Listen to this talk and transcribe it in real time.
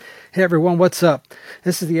Hey everyone, what's up?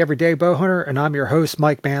 This is the Everyday Bow Hunter, and I'm your host,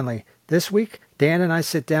 Mike Manley. This week, Dan and I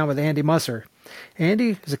sit down with Andy Musser.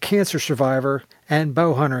 Andy is a cancer survivor and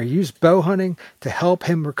bow hunter. He used bow hunting to help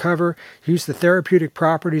him recover, used the therapeutic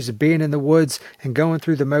properties of being in the woods and going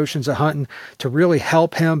through the motions of hunting to really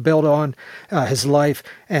help him build on his life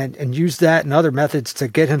and use that and other methods to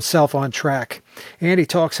get himself on track. Andy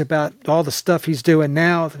talks about all the stuff he's doing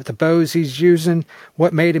now, the bows he's using,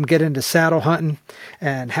 what made him get into saddle hunting,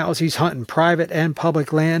 and how he's hunting private and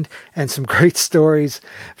public land, and some great stories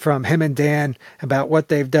from him and Dan about what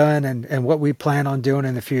they've done and what we plan on doing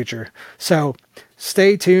in the future. So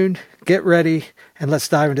stay tuned, get ready, and let's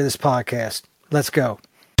dive into this podcast. Let's go.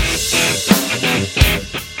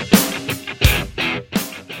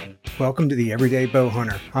 Welcome to the Everyday Bow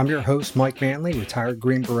Hunter. I'm your host, Mike Manley, retired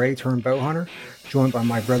Green Beret turned bow hunter, joined by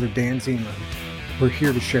my brother Dan Ziemler. We're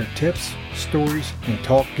here to share tips, stories, and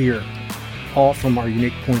talk gear, all from our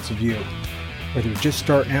unique points of view. Whether you're just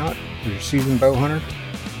starting out or you're a seasoned bow hunter,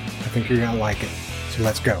 I think you're going to like it. So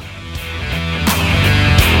let's go.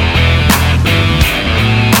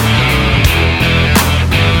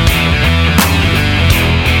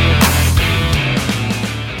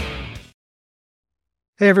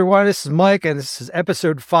 Hey everyone, this is Mike, and this is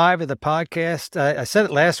episode 5 of the podcast. I said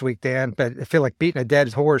it last week, Dan, but I feel like beating a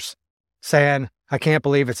dead horse saying, I can't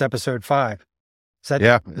believe it's episode 5.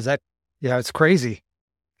 It's crazy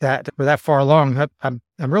that we're that far along. I'm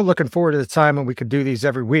real looking forward to the time when we could do these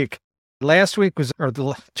every week. Last week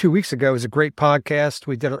 2 weeks ago was a great podcast.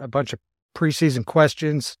 We did a bunch of preseason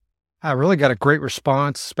questions. I really got a great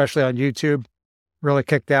response, especially on YouTube. Really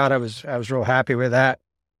kicked out. I was real happy with that.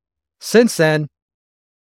 Since then,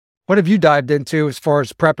 what have you dived into as far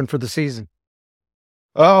as prepping for the season?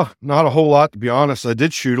 Oh, not a whole lot, to be honest. I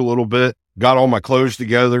did shoot a little bit, got all my clothes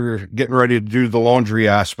together, getting ready to do the laundry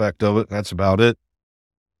aspect of it. That's about it.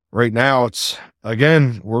 Right now, we're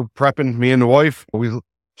prepping, me and the wife. We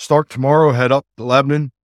start tomorrow, head up to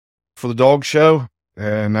Lebanon for the dog show,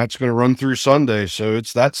 and that's going to run through Sunday. So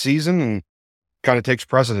it's that season and kind of takes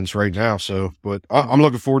precedence right now. But I'm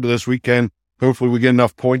looking forward to this weekend. Hopefully we get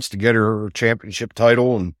enough points to get her championship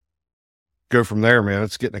title and go from there, man.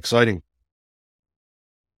 It's getting exciting.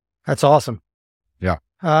 That's awesome. Yeah.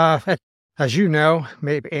 As you know,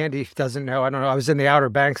 maybe Andy doesn't know. I don't know. I was in the Outer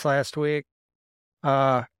Banks last week.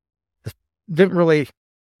 Didn't really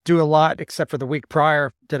do a lot except for the week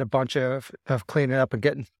prior. Did a bunch of cleaning up and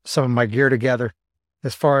getting some of my gear together.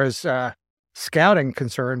 As far as scouting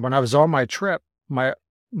concerned, when I was on my trip, my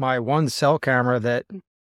one cell camera that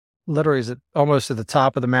literally is almost at the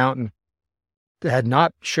top of the mountain had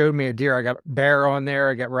not showed me a deer. I got bear on there.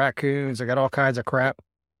 I got raccoons. I got all kinds of crap.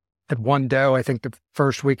 Had one doe, I think the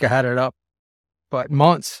first week I had it up, but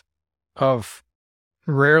months of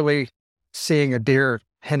rarely seeing a deer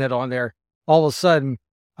hinted on there. All of a sudden,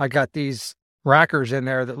 I got these rackers in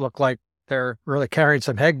there that look like they're really carrying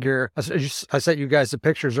some headgear. I sent you guys the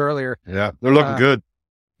pictures earlier. Yeah, they're looking good.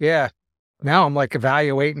 Yeah. Now I'm like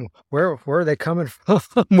evaluating where are they coming from?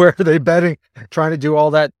 Where are they bedding? Trying to do all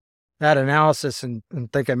that analysis and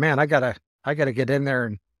thinking, man, I gotta get in there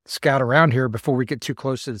and scout around here before we get too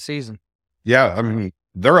close to the season. Yeah, I mean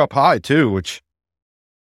they're up high too, which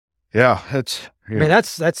that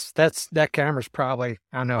camera's probably,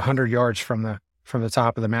 I don't know, 100 yards from the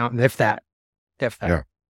top of the mountain, if that. Yeah.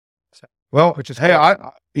 So, well, which is hey,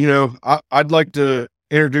 cool. I'd like to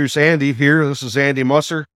introduce Andy here. This is Andy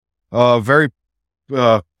Musser, a very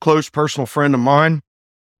close personal friend of mine.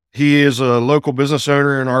 He is a local business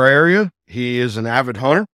owner in our area. He is an avid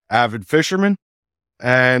hunter, avid fisherman.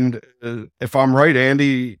 And if I'm right,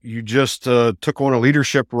 Andy, you just took on a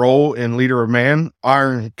leadership role in Leader of Man,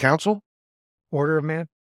 Iron Council? Order of Man?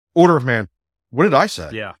 Order of Man. What did I say?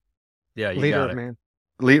 Yeah. You Leader got of it. Man.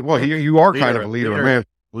 You are kind of a leader of man.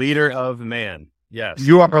 Leader of man. Yes.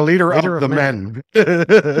 You are a leader of the men.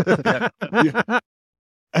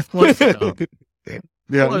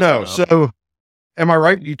 So am I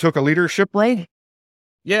right? You took a leadership role?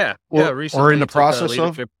 Yeah. Recently or in the process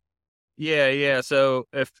of? Yeah. So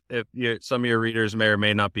if some of your readers may or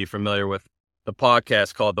may not be familiar with the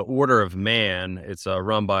podcast called The Order of Man, it's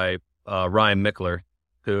run by Ryan Mickler,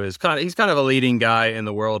 who is he's kind of a leading guy in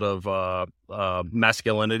the world of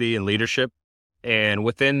masculinity and leadership. And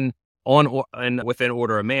within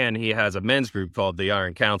Order of Man, he has a men's group called the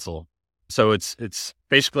Iron Council. So it's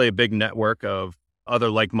basically a big network of other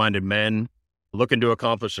like-minded men looking to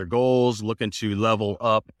accomplish their goals, looking to level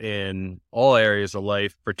up in all areas of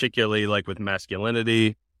life, particularly like with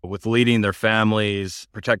masculinity, with leading their families.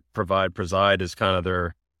 Protect, provide, preside is kind of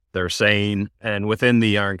their saying. And within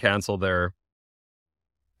the Iron Council,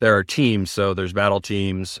 there are teams. So there's battle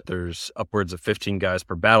teams. There's upwards of 15 guys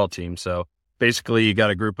per battle team. So basically you got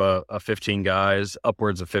a group of 15 guys,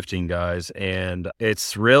 upwards of 15 guys. And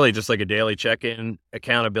it's really just like a daily check-in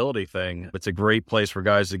accountability thing. It's a great place for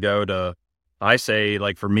guys to go to. I say,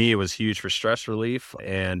 like, for me, it was huge for stress relief.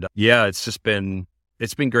 And yeah, it's been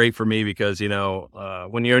great for me because,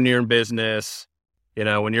 when you're in your own business,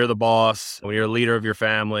 when you're the boss, when you're a leader of your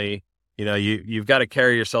family, you've got to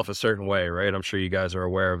carry yourself a certain way, right? I'm sure you guys are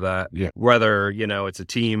aware of that. Yeah. Whether, it's a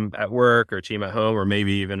team at work or a team at home, or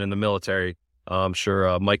maybe even in the military. I'm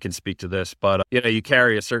sure Mike can speak to this, but, you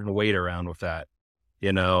carry a certain weight around with that,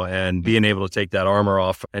 and being able to take that armor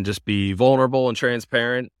off and just be vulnerable and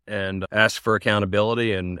transparent and ask for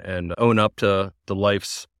accountability and own up to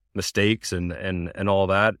life's mistakes and all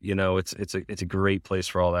that, it's a great place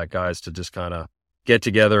for all that guys to just kind of get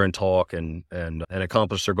together and talk and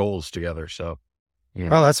accomplish their goals together. So,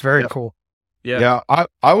 Oh, that's very cool. Yeah.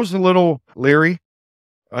 I was a little leery,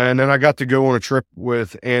 and then I got to go on a trip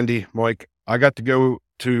with Andy, Mike. I got to go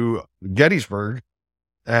to Gettysburg,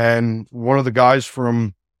 and one of the guys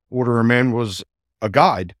from Order of Men was a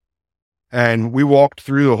guide, and we walked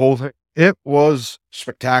through the whole thing. It was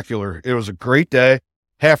spectacular. It was a great day.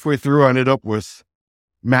 Halfway through, I ended up with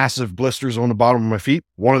massive blisters on the bottom of my feet.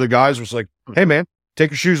 One of the guys was like, "Hey man, take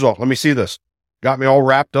your shoes off. Let me see this." Got me all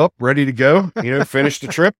wrapped up, ready to go, finish the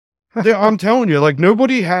trip. I'm telling you, like,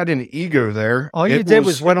 nobody had an ego there. All you did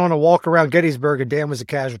was went on a walk around Gettysburg and Dan was a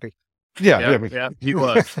casualty. Yeah, he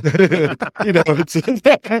was. It's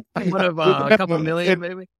one of a couple million,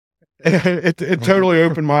 maybe. It totally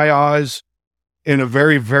opened my eyes in a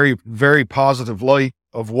very, very, very positive light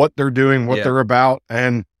of what they're doing, what they're about.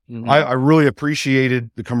 And I really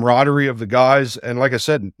appreciated the camaraderie of the guys. And like I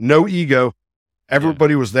said, no ego.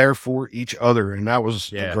 Everybody was there for each other. And that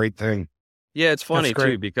was a great thing. Yeah, it's funny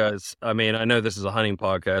too, because I know this is a hunting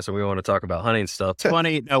podcast and we want to talk about hunting stuff. It's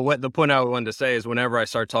funny. What the point I wanted to say is whenever I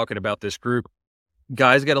start talking about this group,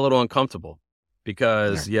 guys get a little uncomfortable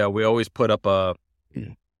because we always put up a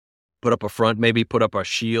front, maybe put up a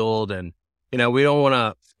shield, and we don't want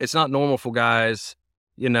to. It's not normal for guys,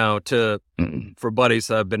 for buddies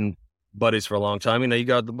that have been buddies for a long time. You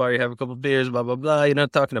go out to the bar, you have a couple of beers, blah blah blah. You're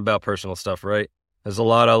not talking about personal stuff, right? There's a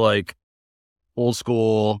lot of like old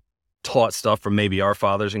school taught stuff from maybe our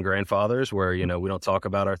fathers and grandfathers where, we don't talk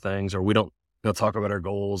about our things, or we don't talk about our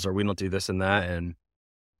goals, or we don't do this and that. And,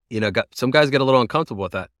 some guys get a little uncomfortable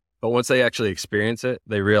with that, but once they actually experience it,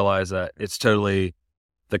 they realize that it's totally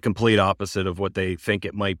the complete opposite of what they think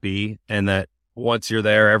it might be. And that once you're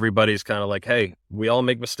there, everybody's kind of like, hey, we all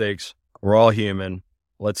make mistakes. We're all human.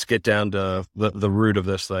 Let's get down to the root of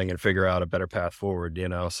this thing and figure out a better path forward,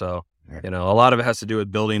 So, a lot of it has to do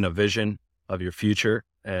with building a vision of your future,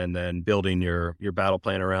 and then building your battle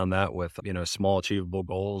plan around that with, small achievable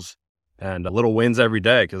goals and little wins every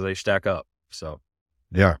day because they stack up. So,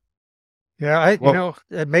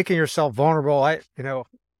 making yourself vulnerable. I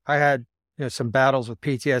had, some battles with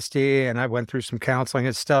PTSD, and I went through some counseling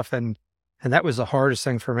and stuff. And that was the hardest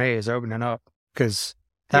thing for me, is opening up, because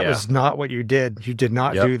that was not what you did. You did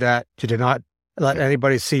not do that. You did not let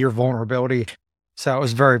anybody see your vulnerability. So it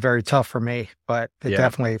was very, very tough for me, but it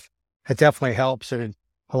definitely helps. And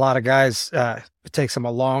a lot of guys, it takes them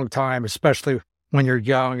a long time, especially when you're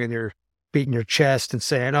young and you're beating your chest and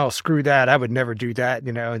saying, "Oh, screw that. I would never do that."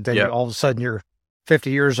 And then all of a sudden you're 50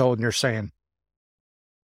 years old and you're saying,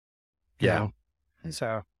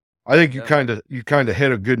 so I think you kind of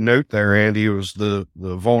hit a good note there, Andy. It was the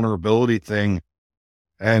vulnerability thing,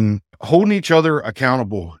 and holding each other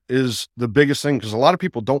accountable is the biggest thing. Cause a lot of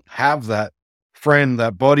people don't have that friend,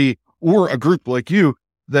 that buddy, or a group like you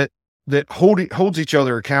that holds each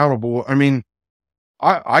other accountable.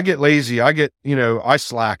 I get lazy. I get, I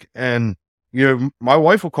slack, and, my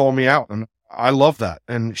wife will call me out, and I love that.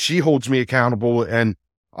 And she holds me accountable, and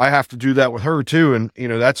I have to do that with her too. And,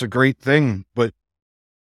 that's a great thing. But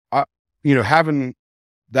having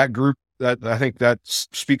that group, that I think that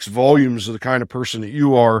speaks volumes of the kind of person that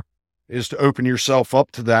you are, is to open yourself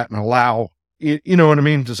up to that and allow, you know what I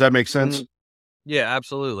mean? Does that make sense? Yeah,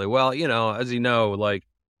 absolutely. Well, as like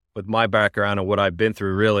with my background and what I've been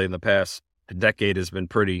through really in the past decade has been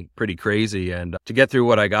pretty crazy. And to get through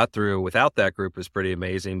what I got through without that group was pretty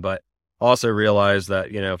amazing. But also realized that,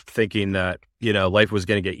 thinking that, life was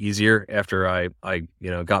going to get easier after I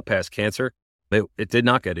got past cancer, it did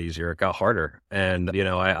not get easier. It got harder. And,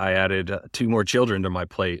 I added 2 more children to my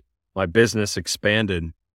plate. My business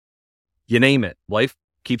expanded. You name it. Life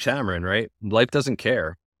keeps hammering, right? Life doesn't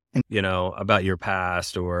care, about your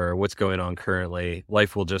past or what's going on currently.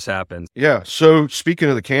 Life will just happen. Yeah. So speaking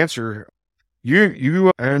of the cancer,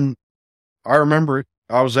 you and I remember it.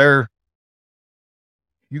 I was there.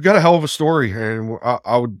 You got a hell of a story, and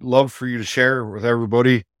I would love for you to share with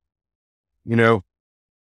everybody,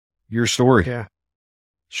 your story. Yeah.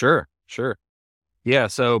 Sure. Yeah.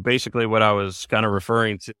 So basically what I was kind of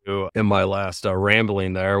referring to in my last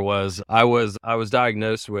rambling there was I was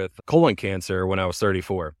diagnosed with colon cancer when I was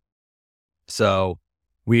 34. So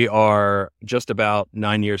we are just about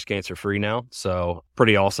 9 years cancer free now. So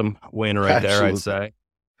pretty awesome win right there, I'd say.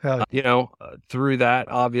 Hell, Through that,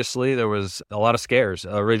 obviously, there was a lot of scares.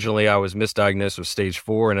 Originally, I was misdiagnosed with stage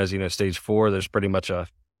 4. And as you know, stage 4, there's pretty much a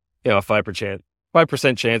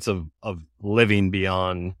 5% chance of living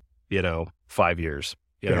beyond, 5 years.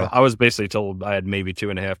 Yeah. I was basically told I had maybe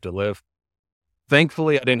 2.5 to live.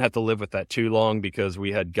 Thankfully, I didn't have to live with that too long because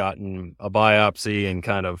we had gotten a biopsy and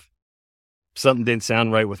kind of something didn't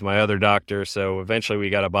sound right with my other doctor. So eventually we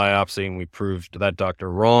got a biopsy and we proved that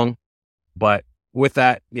doctor wrong. But with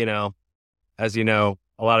that, as you know,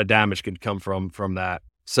 a lot of damage could come from that.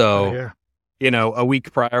 So, a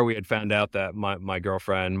week prior, we had found out that my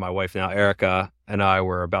girlfriend, my wife now, Erica, and I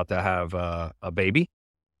were about to have a baby.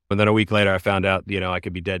 And then a week later, I found out, I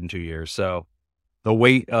could be dead in 2 years. So the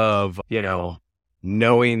weight of,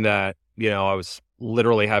 knowing that, I was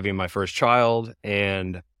literally having my first child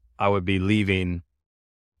and I would be leaving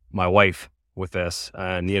my wife with this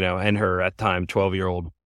and, and her at the time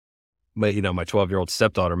 12-year-old, my 12-year-old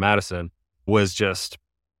stepdaughter, Madison, was just,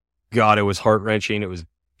 God, it was heart-wrenching. It was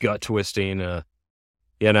gut-twisting.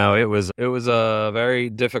 It was a very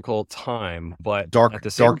difficult time, but at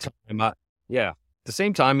the same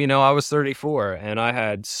time, I was 34 and I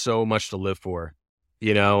had so much to live for,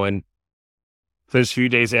 and those few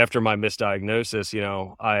days after my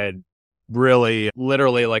misdiagnosis, I had really,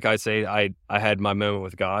 literally, like I say, I had my moment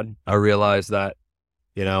with God. I realized that,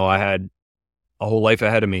 I had a whole life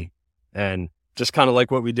ahead of me. And just kind of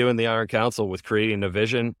like what we do in the Iron Council with creating a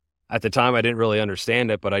vision. At the time, I didn't really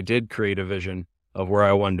understand it, but I did create a vision of where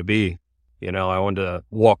I wanted to be. I wanted to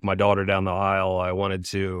walk my daughter down the aisle. I wanted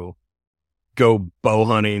to go bow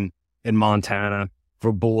hunting in Montana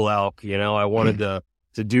for bull elk. I wanted to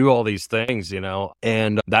do all these things,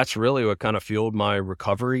 and that's really what kind of fueled my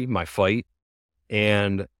recovery, my fight.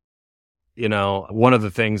 And, one of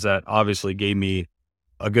the things that obviously gave me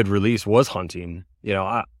a good release was hunting.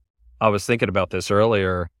 I was thinking about this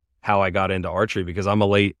earlier, how I got into archery because I'm a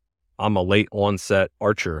late onset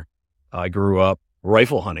archer. I grew up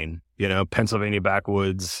rifle hunting, Pennsylvania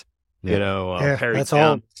backwoods,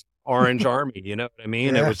 Perrytown, Orange Army, you know what I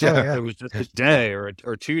mean? Yeah. It was just a day or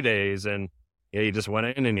 2 days and you just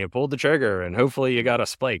went in and you pulled the trigger and hopefully you got a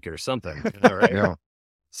spike or something, right? Yeah.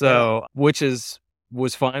 So, which was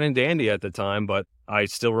fine and dandy at the time, but I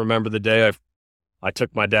still remember the day I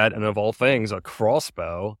took my dad and of all things, a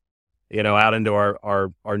crossbow, out into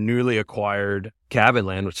our newly acquired cabin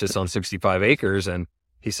land, which is on 65 acres. And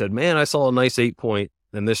he said, man, I saw a nice 8-point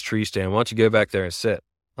in this tree stand. Why don't you go back there and sit?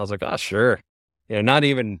 I was like, sure. Not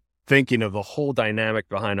even thinking of the whole dynamic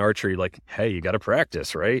behind archery. Like, hey, you got to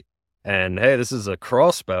practice, right? And hey, this is a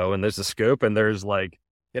crossbow and there's a scope and there's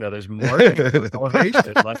there's marking with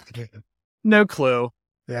elevation. No clue.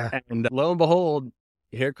 Yeah. And lo and behold,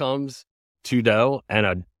 here comes 2 doe and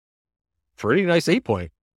a pretty nice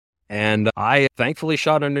 8-point. And I thankfully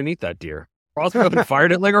shot underneath that deer. Crossbow and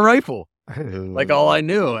fired it like a rifle, like all I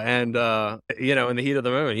knew. And, in the heat of the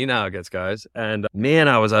moment, you know how it gets, guys. And man,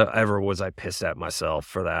 was I pissed at myself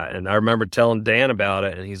for that. And I remember telling Dan about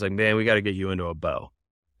it and he's like, man, we got to get you into a bow.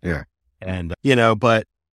 Yeah. And, but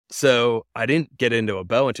so I didn't get into a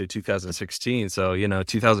bow until 2016. So,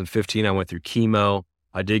 2015, I went through chemo.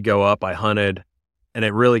 I did go up, I hunted, and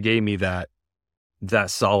it really gave me that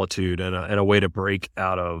solitude and a way to break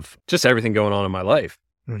out of just everything going on in my life.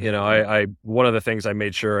 Mm-hmm. I one of the things I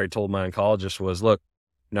made sure I told my oncologist was, look,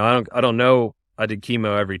 I don't know. I did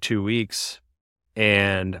chemo every 2 weeks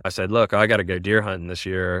and I said, look, I got to go deer hunting this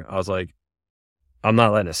year. I was like, I'm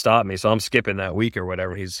not letting it stop me. So I'm skipping that week or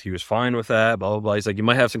whatever. He was fine with that, blah, blah, blah. He's like, you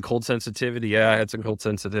might have some cold sensitivity. Yeah, I had some cold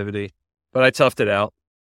sensitivity, but I toughed it out.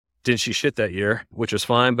 Didn't see shit that year, which was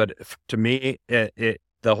fine. But to me,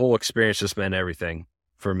 the whole experience just meant everything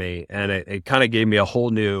for me. And it kind of gave me a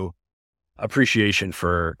whole new appreciation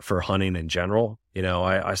for hunting in general.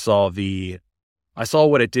 I saw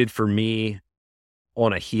what it did for me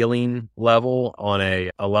on a healing level, on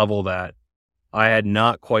a level that I had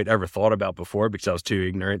not quite ever thought about before because I was too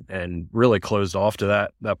ignorant and really closed off to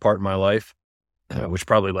that part of my life, which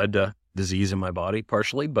probably led to disease in my body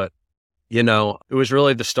partially. But, it was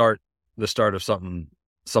really the start of something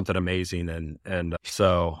amazing. And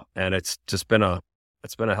it's just been a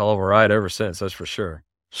hell of a ride ever since. That's for sure.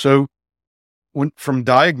 So when from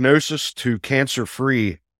diagnosis to cancer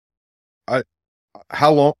free,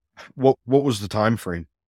 how long? What was the time frame?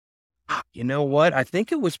 You know what? I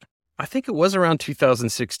think it was around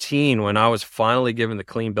 2016 when I was finally given the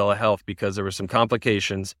clean bill of health because there were some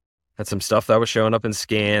complications and some stuff that was showing up in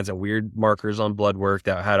scans and weird markers on blood work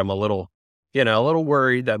that had him a little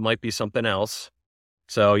worried that might be something else.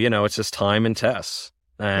 So, it's just time and tests.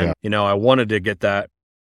 And, I wanted to get that,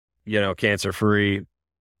 cancer free,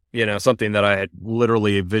 something that I had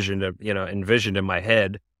literally envisioned in my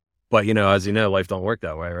head. But, as you know, life don't work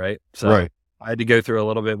that way, right? So Right. I had to go through a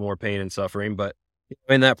little bit more pain and suffering. But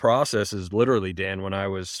in that process is literally, Dan, when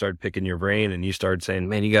I started picking your brain and you started saying,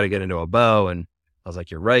 man, you got to get into a bow. And I was like,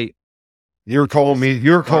 you're right. You're calling me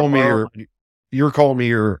your my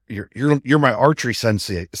archery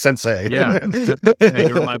sensei. Yeah. You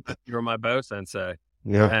were my bow sensei.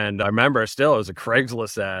 Yeah. And I remember it was a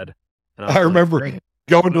Craigslist ad. And I remember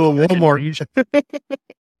going to the Walmart.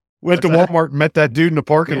 Went to Walmart and met that dude in the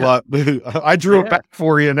parking lot. I drew it back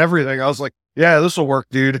for you and everything. I was like, yeah, this will work,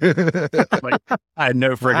 dude. Like, I had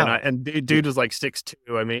no friggin' and dude was like 6'2".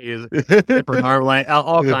 I mean, he's different arm length,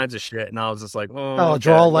 all kinds of shit. And I was just like,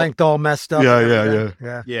 draw length all messed up.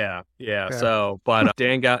 Yeah. So, but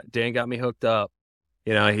Dan got me hooked up.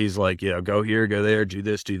 He's like, go here, go there, do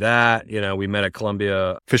this, do that. We met at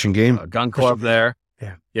Columbia Fish and Game Gun Club there.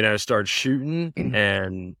 Yeah. Started shooting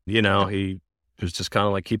and, he was just kind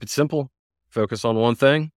of like, keep it simple, focus on one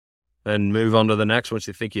thing and move on to the next once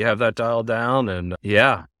you think you have that dialed down. And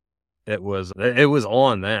it was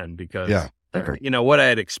on then because, what I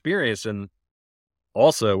had experienced and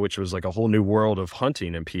also, which was like a whole new world of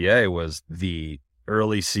hunting in PA was the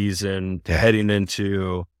early season heading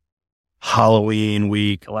into Halloween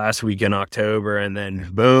week, last week in October, and then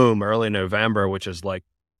boom, early November, which is like,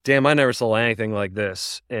 damn, I never saw anything like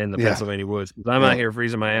this in the Pennsylvania woods. I'm out here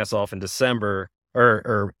freezing my ass off in December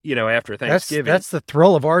or after Thanksgiving. That's the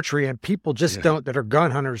thrill of archery, and people just that are gun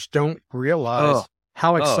hunters don't realize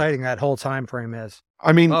how exciting that whole time frame is.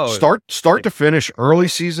 I mean, start to finish, early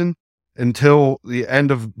season until the end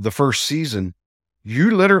of the first season, you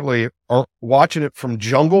literally are watching it from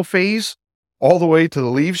jungle phase all the way to the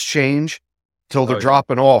leaves change till they're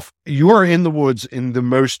dropping off. You are in the woods in the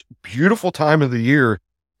most beautiful time of the year.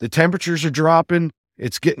 The temperatures are dropping.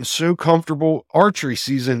 It's getting so comfortable. Archery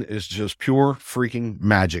season is just pure freaking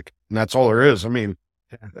magic. And that's all there is. I mean,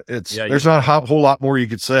 there's not a whole lot more you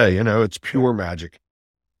could say, it's pure magic.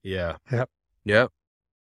 Yeah. Yep.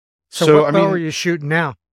 So what bow are you shooting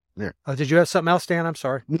now? Yeah. Did you have something else, Dan? I'm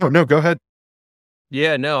sorry. No, go ahead.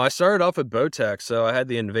 Yeah, no, I started off with Bowtech. So I had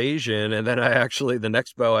the Invasion, and then the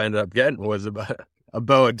next bow I ended up getting was a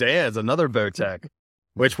bow of Dan's, another Bowtech.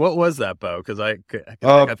 What was that bow? Because I think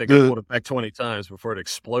I pulled it back 20 times before it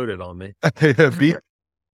exploded on me.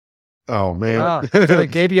 Oh, man. So they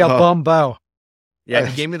gave you a bum bow. Yeah,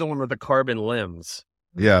 he gave me the one with the carbon limbs.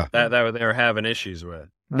 Yeah. That they were having issues with.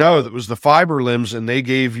 No, it was the fiber limbs, and they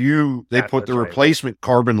put the replacement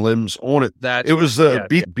carbon limbs on it. It was the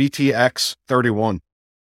BTX 31.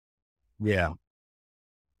 Yeah.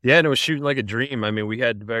 Yeah, and it was shooting like a dream. I mean, we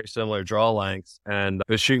had very similar draw lengths, and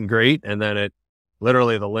it was shooting great, and then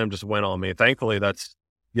literally the limb just went on me. Thankfully, that's,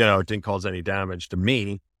 it didn't cause any damage to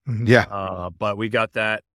me. Yeah. But we got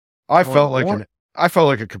that. I felt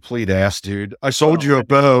like a complete ass, dude. I sold you a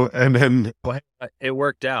bow and then it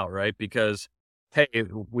worked out, right? Because, hey,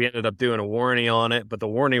 we ended up doing a warranty on it, but the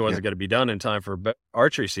warranty wasn't going to be done in time for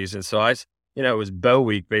archery season. So it was bow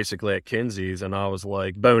week basically at Kinsey's, and I was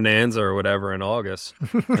like Bonanza or whatever in August.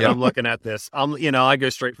 I'm looking at this. I go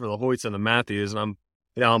straight for the Hoyts and the Matthews, and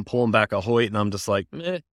I'm pulling back a Hoyt, and I'm just like,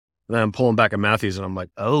 meh. And then I'm pulling back a Matthews, and I'm like,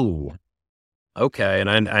 oh, okay. And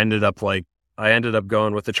I ended up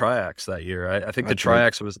going with the Triax that year. I think the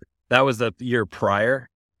Triax was the year prior.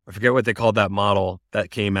 I forget what they called that model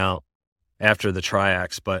that came out after the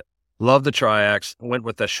Triax, but loved the Triax. Went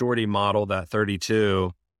with the Shorty model, that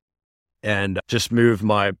 32, and just moved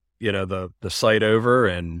my, the sight over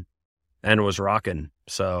and was rocking.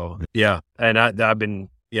 So yeah. And I've been,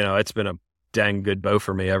 it's been a dang good bow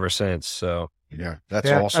for me ever since. So yeah, that's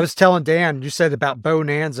awesome. I was telling Dan, you said about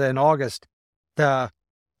Bonanza in August, the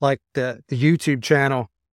YouTube channel,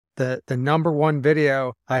 the number one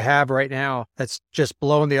video I have right now that's just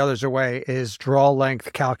blowing the others away is draw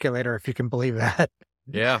length calculator, if you can believe that.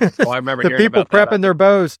 Yeah. Well, I remember the hearing people about prepping their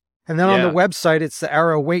bows, and then on the website it's the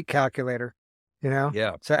arrow weight calculator.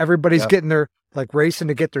 Yeah. So everybody's getting their racing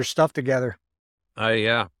to get their stuff together.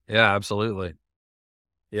 Yeah, absolutely.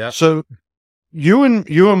 Yeah. So you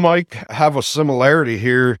and Mike have a similarity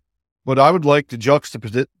here, but I would like to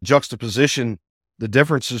juxtaposition the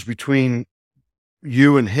differences between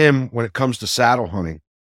you and him when it comes to saddle hunting.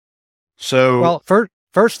 So, Well,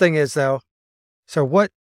 first thing is though, so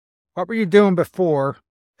what were you doing before,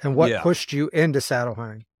 and what Yeah. pushed you into saddle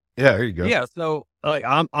hunting? yeah, there you go. Yeah. So like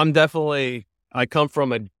I'm definitely, I come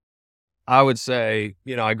from I would say,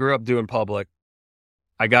 I grew up doing public.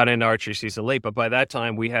 I got into archery season late, but by that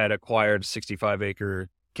time we had acquired a 65-acre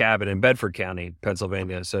cabin in Bedford County,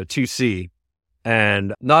 Pennsylvania. So 2C.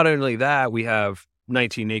 And not only that, we have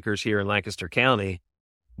 19 acres here in Lancaster County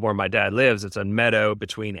where my dad lives. It's a meadow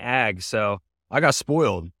between ag. So I got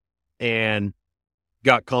spoiled and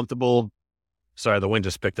got comfortable. Sorry, the wind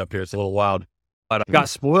just picked up here. It's a little wild. But I got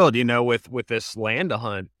spoiled, with this land to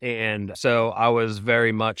hunt. And so I was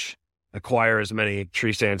very much acquire as many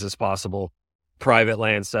tree stands as possible, private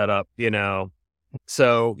land setup,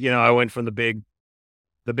 So, I went from the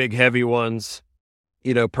big heavy ones,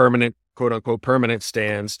 permanent, quote unquote, permanent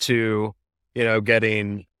stands to,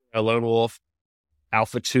 getting a lone wolf,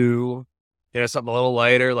 alpha 2, something a little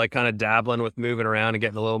lighter, like kind of dabbling with moving around and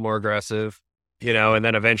getting a little more aggressive, and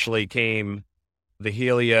then eventually came the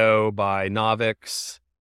Helio by Novix.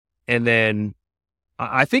 And then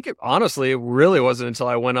I think honestly, it really wasn't until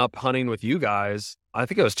I went up hunting with you guys. I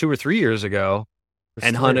think it was 2 or 3 years ago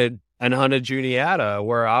and hunted Juniata,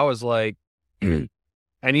 where I was like, and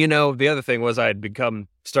the other thing was I had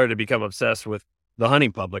started to become obsessed with the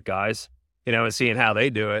hunting public guys, and seeing how they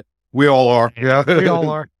do it. We all are. Yeah. We all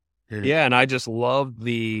are. Yeah. And I just loved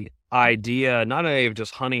the idea, not only of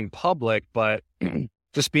just hunting public, but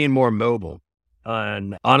just being more mobile.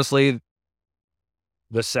 And honestly,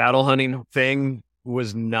 the saddle hunting thing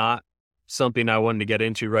was not something I wanted to get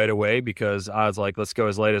into right away, because I was like, let's go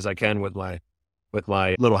as late as I can with my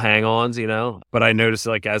little hang-ons, But I noticed,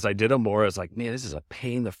 like, as I did them more, I was like, man, this is a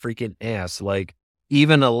pain in the freaking ass. Like,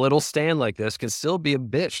 even a little stand like this can still be a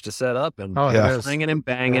bitch to set up and slinging and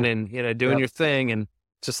banging and, doing your thing. And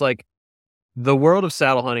just like the world of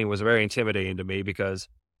saddle hunting was very intimidating to me, because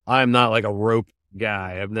I'm not like a rope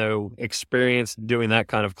guy. I have no experience doing that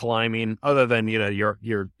kind of climbing other than,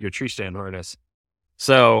 your tree stand harness.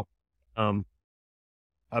 So,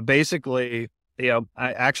 I basically, I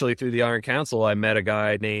actually, through the Iron Council, I met a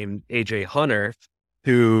guy named AJ Hunter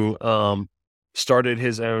who, started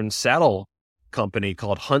his own saddle company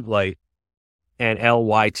called Huntlight, and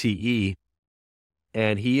LYTE.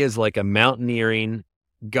 And he is like a mountaineering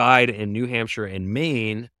guide in New Hampshire and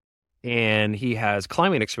Maine. And he has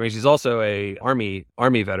climbing experience. He's also a army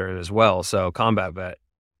veteran as well. So combat vet.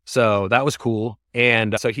 So that was cool.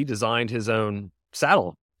 And so he designed his own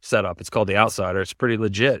saddle setup. It's called the Outsider. It's pretty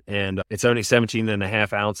legit. And it's only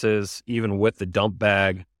 17.5 ounces, even with the dump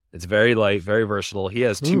bag. It's very light, very versatile. He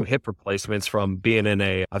has 2 hip replacements from being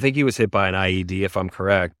I think he was hit by an IED, if I'm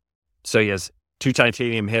correct. So he has 2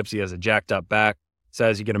 titanium hips. He has a jacked up back. So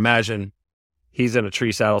as you can imagine, he's in a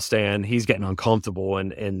tree saddle stand. He's getting uncomfortable.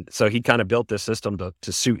 And so he kind of built this system to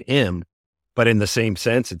suit him. But in the same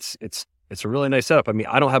sense, it's a really nice setup. I mean,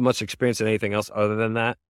 I don't have much experience in anything else other than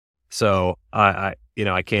that. So I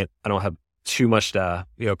don't have too much to,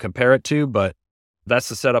 compare it to, but that's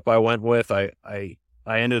the setup I went with.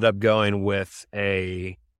 I ended up going with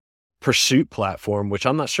a Pursuit platform, which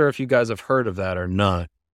I'm not sure if you guys have heard of that or not.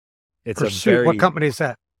 It's Pursuit. What company is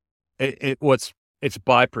that? It's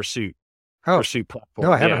by Pursuit. Oh, Pursuit platform.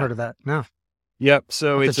 no, I haven't heard of that. No. Yep.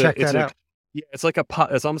 So it's out. Yeah,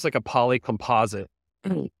 it's almost like a poly composite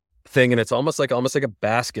thing, and it's almost like a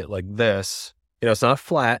basket like this. It's not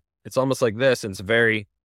flat. It's almost like this, and it's very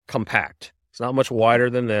compact. It's not much wider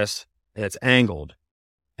than this, and it's angled,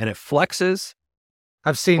 and it flexes.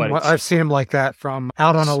 I've seen him like that from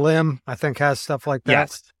Out on a Limb. I think has stuff like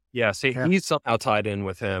that. Yes. He's somehow tied in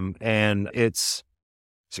with him, and it's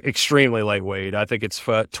extremely lightweight. I think it's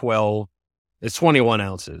 21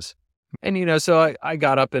 ounces. And, so I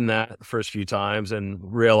got up in that the first few times and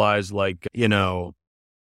realized, like,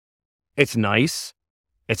 it's nice.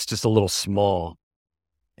 It's just a little small.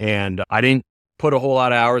 And I didn't put a whole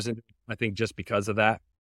lot of hours in, I think, just because of that.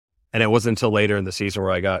 And it wasn't until later in the season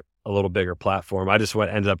where I got a little bigger platform. I just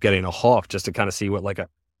ended up getting a Hawk just to kind of see what like a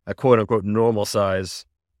quote unquote normal size,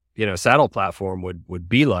 saddle platform would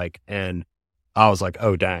be like. And I was like,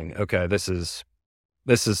 oh, dang. Okay. This is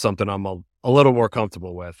something I'm a little more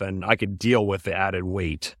comfortable with, and I could deal with the added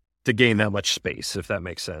weight to gain that much space, if that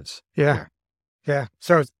makes sense. Yeah. Yeah.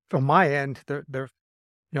 So from my end,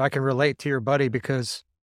 I can relate to your buddy because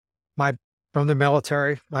from the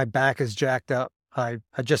military, my back is jacked up. I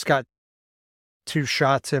just got 2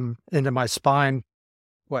 shots into my spine,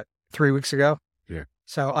 3 weeks ago? Yeah.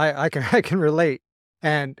 So I can relate.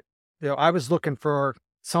 And, I was looking for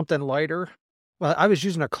something lighter, Well, I was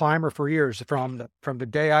using a climber for years from the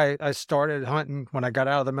day I started hunting. When I got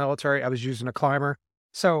out of the military, I was using a climber.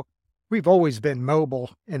 So we've always been mobile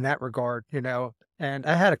in that regard, and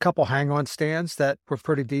I had a couple hang-on stands that were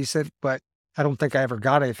pretty decent, but I don't think I ever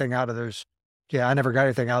got anything out of those. Yeah, I never got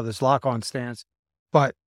anything out of those lock-on stands,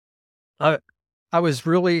 but I,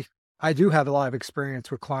 I do have a lot of experience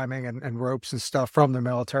with climbing and ropes and stuff from the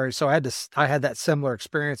military. So I had that similar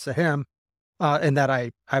experience to him, in that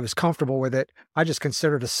I was comfortable with it. I just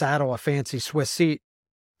considered a saddle a fancy Swiss seat,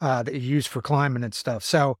 that you use for climbing and stuff.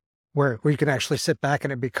 So where you can actually sit back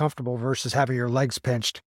and it be comfortable versus having your legs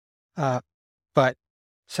pinched. Uh, but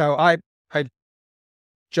so I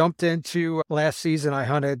jumped into last season. I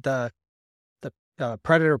hunted the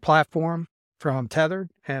Predator platform from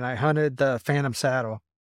Tethered, and I hunted the Phantom saddle,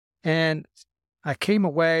 and I came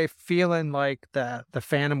away feeling like the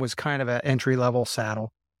Phantom was kind of an entry level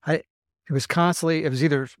saddle. It was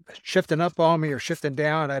either shifting up on me or shifting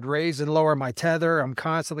down. I'd raise and lower my tether. I'm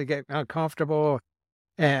constantly getting uncomfortable.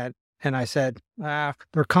 And I said,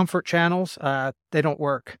 they're comfort channels. They don't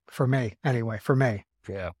work for me anyway, for me.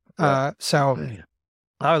 Yeah. So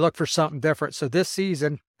I would look for something different. So this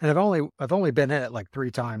season, and I've only been in it like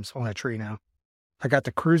 3 times on a tree now. I got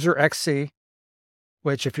the Cruiser XC,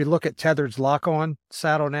 which if you look at Tethered's lock-on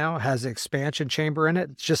saddle now, it has the expansion chamber in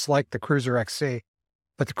it. It's just like the Cruiser XC.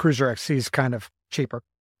 But the Cruiser XC is kind of cheaper,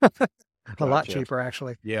 a lot cheaper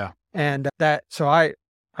actually. Yeah. And so I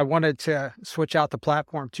wanted to switch out the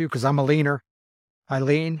platform too, because I'm a leaner. I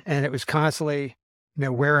lean, and it was constantly,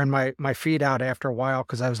 wearing my feet out after a while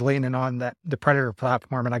because I was leaning on the Predator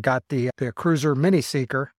platform, and I got the Cruiser Mini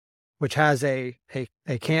Seeker, which has a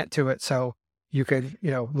cant to it, so you could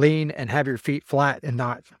lean and have your feet flat and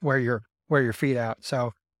not wear your feet out.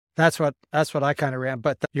 So that's what I kind of ran.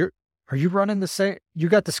 But are you running the same? You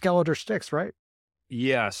got the Skeletor sticks, right?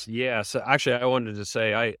 Yes. Actually, I wanted to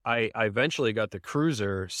say I eventually got the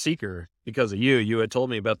Cruiser Seeker because of you. You had told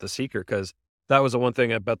me about the Seeker because that was the one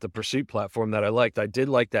thing about the Pursuit platform that I liked. I did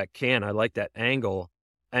like that can. I liked that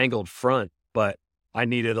angled front, but I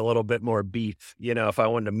needed a little bit more beef, if I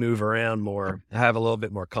wanted to move around more, have a little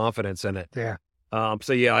bit more confidence in it. Yeah.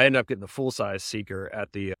 So yeah, I ended up getting the full size Seeker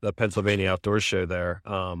at the Pennsylvania Outdoor Show there.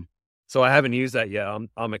 So I haven't used that yet.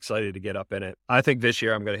 I'm excited to get up in it. I think this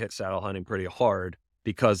year I'm going to hit saddle hunting pretty hard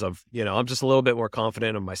because of, I'm just a little bit more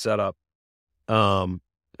confident in my setup.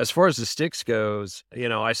 As far as the sticks goes,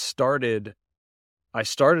 I started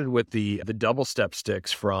with the double step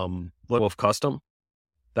sticks from Wolf Custom.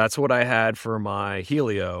 That's what I had for my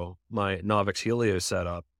Novix Helio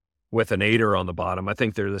setup with an 8er on the bottom. I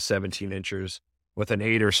think they're the 17 inchers with an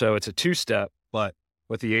 8er. So it's a 2-step, but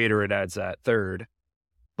with the 8er, it adds that third.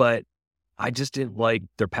 But I just didn't like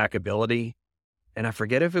their packability. And I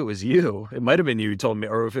forget if it was you. It might have been you who told me,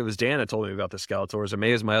 or if it was Dan that told me about the Skeletors, or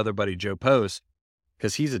maybe it was my other buddy, Joe Post,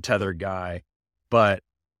 because he's a tethered guy. But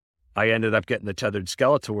I ended up getting the tethered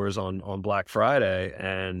Skeletors on Black Friday.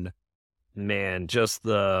 And man, just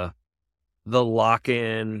the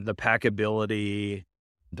lock-in, the packability,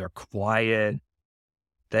 they're quiet.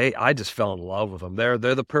 I just fell in love with them. They're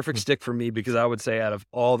the perfect stick for me because I would say out of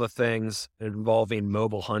all the things involving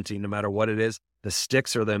mobile hunting, no matter what it is, the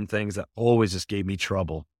sticks are them things that always just gave me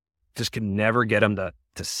trouble. Just could never get them to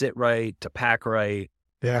sit right, to pack right.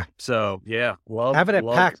 Yeah. So yeah, having it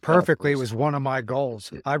packed perfectly was one of my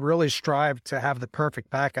goals. I really strive to have the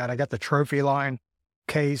perfect pack out. I got the Trophy Line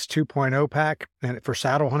K's 2.0 pack, and for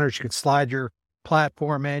saddle hunters, you can slide your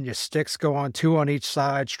platform in, your sticks go on 2 on each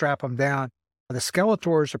side, strap them down. The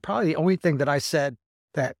Skeletors are probably the only thing that I said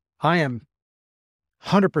that I am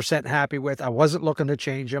 100% happy with. I wasn't looking to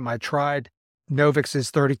change them. I tried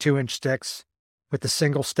Novix's 32-inch sticks with the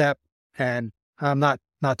single step, and I'm not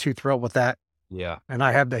too thrilled with that. Yeah. And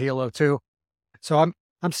I have the Hilo too. So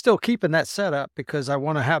I'm still keeping that setup because I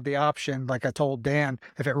want to have the option, like I told Dan,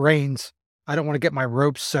 if it rains, I don't want to get my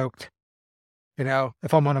ropes soaked.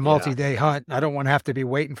 If I'm on a multi-day hunt, I don't want to have to be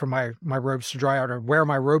waiting for my ropes to dry out or wear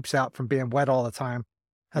my ropes out from being wet all the time.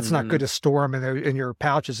 That's not good to store them in your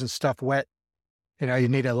pouches and stuff wet. You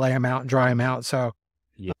need to lay them out and dry them out. So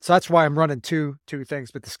that's why I'm running two things.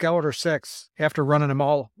 But the Skeletor 6, after running them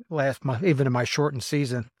all last month, even in my shortened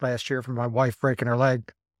season last year from my wife breaking her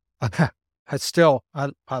leg, I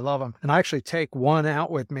love them. And I actually take one out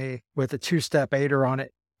with me with a 2-step 8er on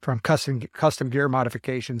it from custom gear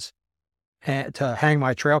modifications. And to hang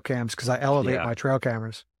my trail cams because I elevate my trail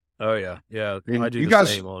cameras. Oh yeah. I do you the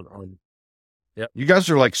guys, same on. Yeah. You guys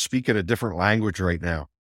are like speaking a different language right now.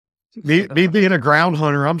 Me being a ground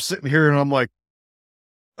hunter, I'm sitting here and I'm like,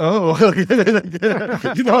 oh,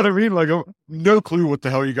 you know what I mean? Like, no clue what the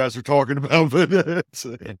hell you guys are talking about, but it's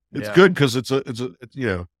good because it's you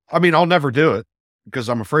know, I mean, I'll never do it because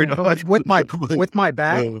I'm afraid with my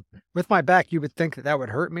back, you would think that would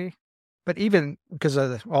hurt me, but even because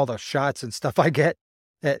of all the shots and stuff I get,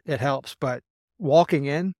 it helps. But walking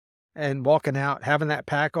in and walking out, having that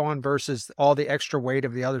pack on versus all the extra weight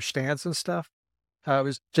of the other stands and stuff, it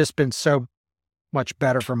was just been so much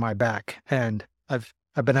better for my back. And I've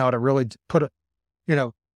been able to really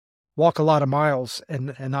walk a lot of miles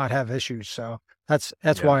and not have issues. So that's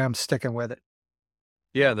why I'm sticking with it.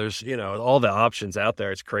 Yeah, there's, all the options out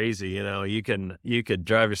there. It's crazy. You could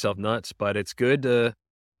drive yourself nuts, but it's good to,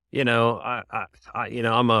 I'm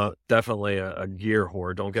definitely a gear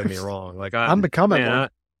whore. Don't get me wrong. Like I'm becoming one.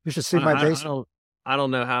 You should see my base. I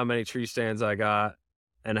don't know how many tree stands I got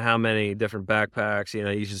and how many different backpacks.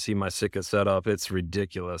 You should see my Sitka setup. It's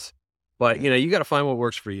ridiculous. But, you got to find what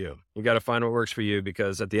works for you. You got to find what works for you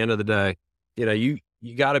because at the end of the day, you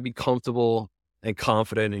got to be comfortable and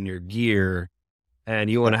confident in your gear,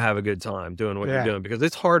 and you want to have a good time doing what you're doing because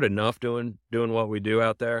it's hard enough doing what we do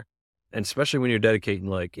out there. And especially when you're dedicating,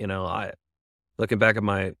 looking back at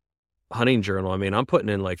my hunting journal, I mean, I'm putting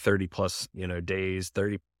in like 30 plus, days,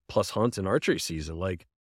 30 plus hunts in archery season. Like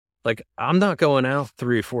I'm not going out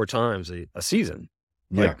 3 or 4 times a season.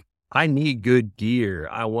 Like I need good gear.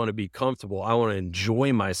 I want to be comfortable. I want to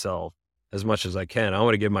enjoy myself as much as I can. I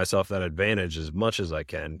want to give myself that advantage as much as I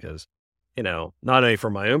can because, not only for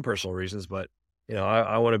my own personal reasons, but,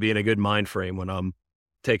 I want to be in a good mind frame when I'm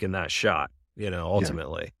taking that shot,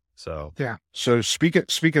 ultimately. Yeah. So, yeah. So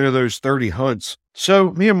speaking of those 30 hunts,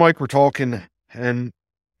 so me and Mike were talking and,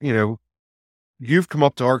 you've come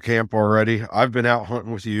up to our camp already. I've been out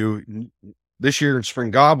hunting with you this year in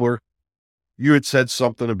Spring Gobbler. You had said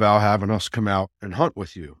something about having us come out and hunt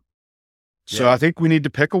with you. So I think we need to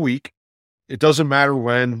pick a week. It doesn't matter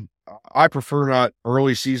when. I prefer not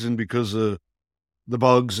early season because of the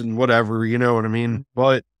bugs and whatever, you know what I mean?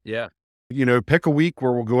 But pick a week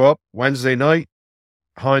where we'll go up Wednesday night,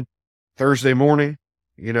 hunt Thursday morning,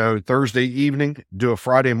 Thursday evening, do a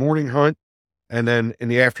Friday morning hunt. And then in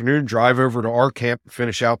the afternoon, drive over to our camp and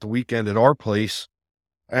finish out the weekend at our place.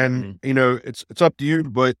 And, it's up to you,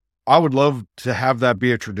 but I would love to have that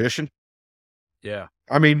be a tradition. Yeah.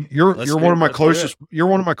 I mean, you're one of my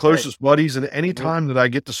closest buddies. And any time that I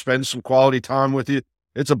get to spend some quality time with you,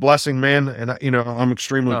 it's a blessing, man. And I'm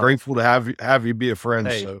extremely grateful to have you be a friend.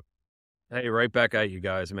 Hey, right back at you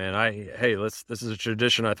guys, man. This is a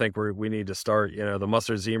tradition. I think we need to start, the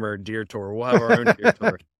Musser Zemer deer tour. We'll have our own deer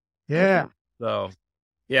tour. Yeah. So,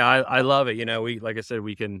 I love it. Like I said,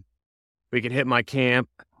 we can hit my camp,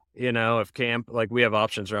 if camp, like we have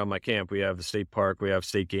options around my camp. We have the state park, we have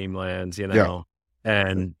state game lands, and,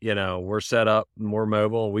 we're set up more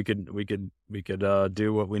mobile. We could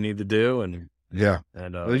do what we need to do. And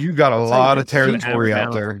you got a lot of territory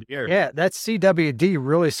out there. Yeah. That CWD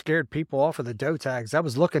really scared people off of the doe tags. I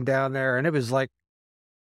was looking down there and it was like,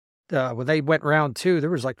 when they went round 2,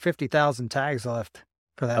 there was like 50,000 tags left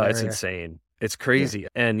for that area. It's insane. It's crazy. Yeah.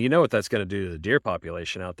 And you know what that's going to do to the deer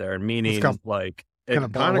population out there? And meaning I don't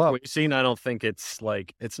think it's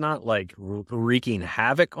not like wreaking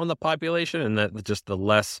havoc on the population and that just the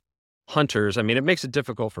less hunters. I mean, it makes it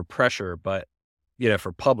difficult for pressure, but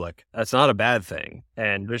for public, that's not a bad thing.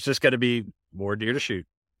 And there's just got to be more deer to shoot.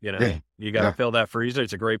 You got to fill that freezer.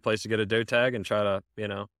 It's a great place to get a doe tag and try to,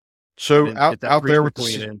 So out there with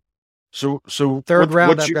so third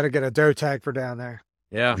round, I've got to get a doe tag for down there.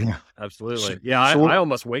 Yeah, absolutely. I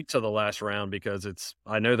almost wait till the last round because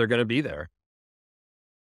I know they're going to be there.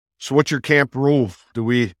 So what's your camp rule? Do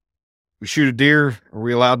we shoot a deer? Are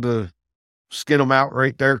we allowed to skin them out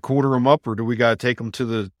right there, quarter them up, or do we got to take them to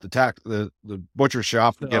the butcher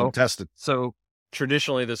shop and get them tested? So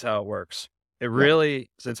traditionally, this is how it works. It really,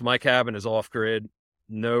 since my cabin is off grid,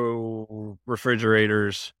 no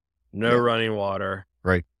refrigerators, no running water.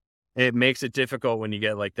 Right. It makes it difficult when you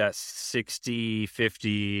get like that 60,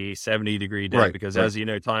 50, 70 degree day because as you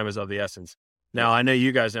know, time is of the essence. Now, I know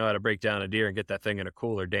you guys know how to break down a deer and get that thing in a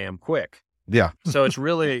cooler damn quick. Yeah. So it's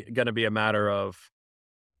really going to be a matter of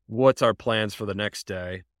what's our plans for the next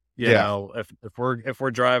day. You know, if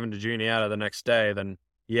we're driving to Juniata the next day, then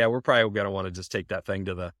we're probably going to want to just take that thing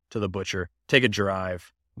to the butcher, take a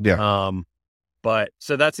drive. Yeah. But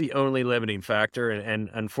so that's the only limiting factor. And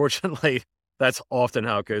unfortunately, that's often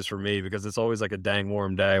how it goes for me because it's always like a dang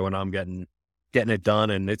warm day when I'm getting it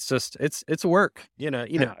done. And it's just, it's work, you know how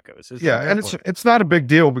it goes. It's not a big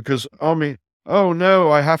deal because I mean, oh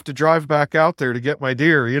no, I have to drive back out there to get my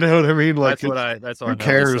deer. You know what I mean? Like that's what who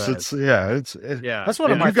cares? It's that's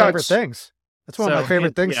one of my favorite things. That's one of my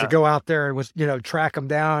favorite things yeah. to go out there and was, track them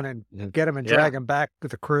down and get them and drag them back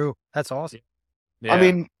with the crew. That's awesome. Yeah. I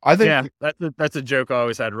mean, I think that's a joke I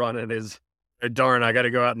always had running is, darn, I got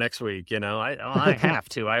to go out next week. I have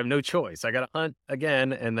to. I have no choice. I got to hunt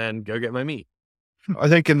again and then go get my meat. I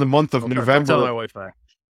think in the month of November, tell my wife back.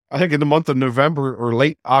 I think in the month of November or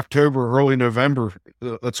late October, early November,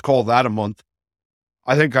 let's call that a month.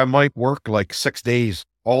 I think I might work like 6 days.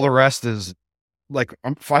 All the rest is like,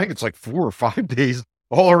 I think it's like 4 or 5 days.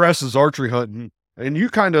 All the rest is archery hunting. And you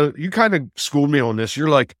kind of schooled me on this. You're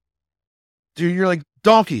like, dude, you're like,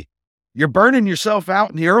 donkey, you're burning yourself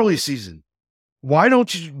out in the early season. Why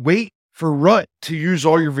don't you wait for rut to use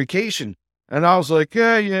all your vacation? And I was like,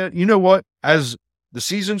 yeah. You know what? As the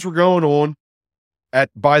seasons were going on,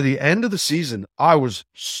 by the end of the season, I was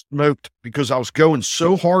smoked because I was going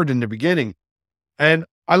so hard in the beginning. And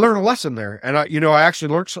I learned a lesson there. And I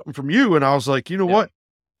actually learned something from you. And I was like, you know what?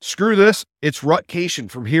 Screw this. It's rutcation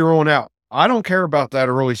from here on out. I don't care about that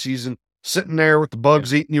early season, sitting there with the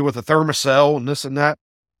bugs eating you with a thermocell and this and that.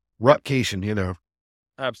 Rutcation,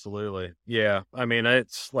 Absolutely. Yeah. I mean,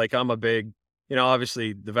 it's like I'm a big,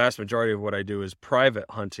 obviously the vast majority of what I do is private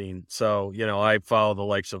hunting. So, I follow the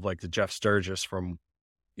likes of like the Jeff Sturgis from,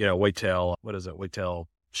 Whitetail. What is it? Whitetail.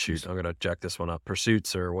 Shoot, I'm going to jack this one up.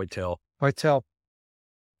 Pursuits or Whitetail. Whitetail.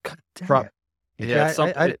 God damn it.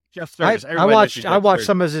 Yeah, Jeff Sturgis. I watched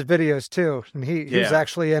some of his videos too, and he was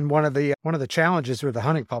actually in one of the challenges with the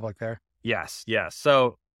hunting public there. Yes.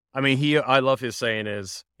 So, I mean, I love his saying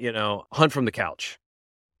is, hunt from the couch.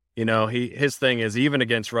 His thing is even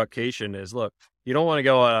against rutcation is, look, you don't want to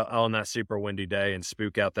go out on that super windy day and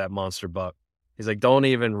spook out that monster buck. He's like, don't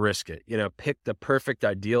even risk it. Pick the perfect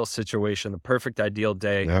ideal situation, the perfect ideal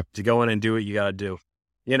day to go in and do what you got to do.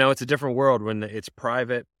 It's a different world when it's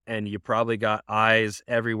private and you probably got eyes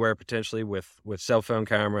everywhere potentially with cell phone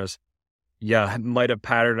cameras. Yeah, might have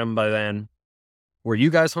patterned them by then. Where you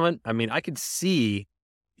guys hunt, I mean, I could see,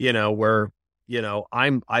 where,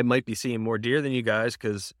 I might be seeing more deer than you guys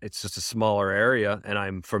because it's just a smaller area and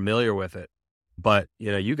I'm familiar with it. But,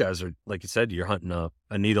 you guys are, like you said, you're hunting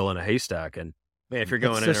a needle in a haystack. And man, if you're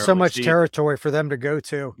going there's so much territory for them to go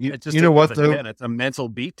to. You know what, though? It's a mental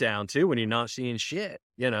beatdown too when you're not seeing shit,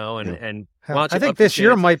 and I think this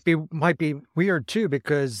year might be weird too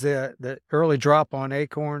because the early drop on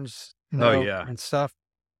acorns, and stuff.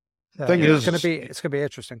 Thing is, it's gonna be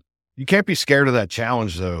interesting. You can't be scared of that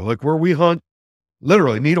challenge though. Like where we hunt,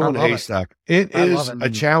 literally needle in a haystack. It is a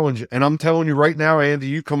challenge, and I'm telling you right now, Andy,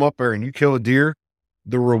 you come up there and you kill a deer,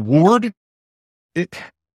 the reward,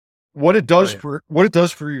 what it does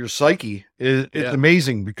for your psyche is it's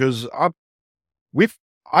amazing because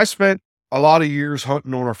I spent a lot of years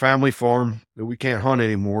hunting on our family farm that we can't hunt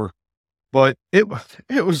anymore, but it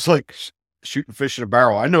was like shooting fish in a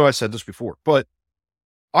barrel. I know I said this before, but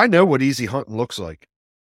I know what easy hunting looks like.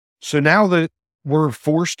 So now that we're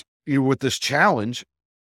forced with this challenge,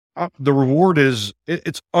 the reward is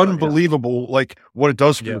it's unbelievable. Like what it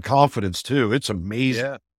does for your confidence too. It's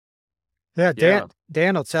amazing. Yeah.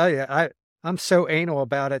 Dan will tell you, I'm so anal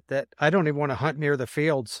about it that I don't even want to hunt near the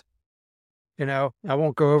fields. I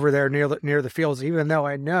won't go over there near the fields, even though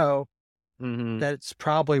I know that it's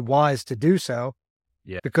probably wise to do so.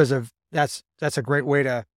 Yeah. Because of that's a great way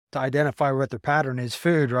to identify what their pattern is,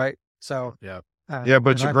 food, right? So but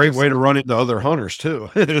it's a great way to run into other hunters too.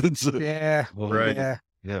 Right.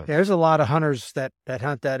 Yeah. There's a lot of hunters that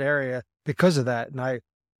hunt that area because of that, and I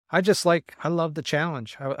love the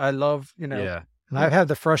challenge. I love and I've had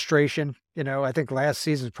the frustration. I think last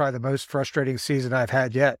season is probably the most frustrating season I've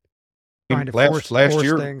had yet. Trying to force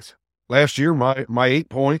things. Last year, my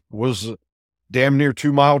 8-point was damn near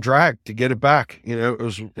 2 mile drag to get it back. It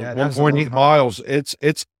was 1.8 miles.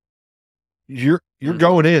 It's you're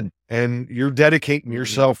going in and you're dedicating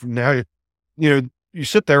yourself. Now, you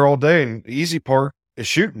sit there all day and the easy part is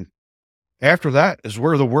shooting. After that is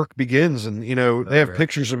where the work begins. And, they have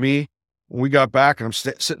pictures of me when we got back and I'm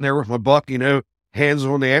sitting there with my buck, hands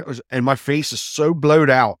on the antlers and my face is so blowed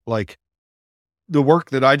out. Like the work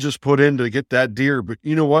that I just put in to get that deer. But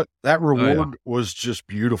you know what? That reward was just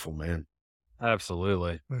beautiful, man.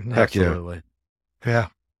 Absolutely. Heck Absolutely. Yeah,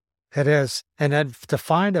 it is. And then to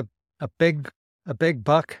find a big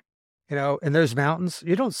buck, in those mountains,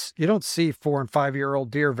 you don't see 4 and 5 year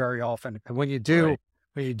old deer very often. And when you do,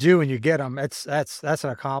 and you get them, that's an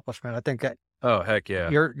accomplishment. I think that. Oh, heck yeah.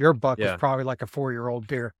 Your buck was probably like a 4-year-old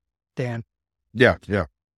deer, Dan. Yeah.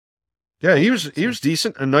 He was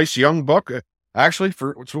decent, a nice young buck. Actually,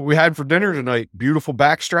 it's what we had for dinner tonight. Beautiful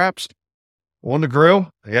back straps on the grill.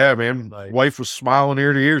 Yeah, man. Nice. Wife was smiling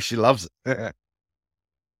ear to ear. She loves it.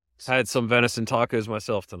 I had some venison tacos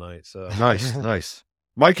myself tonight. So Nice.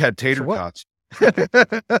 Mike had tater what- tots.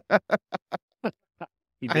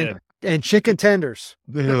 he did. And chicken tenders.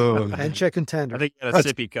 Ugh. And chicken I tenders. think he had a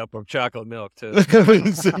sippy cup of chocolate milk too. Look,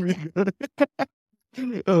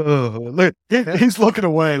 he's looking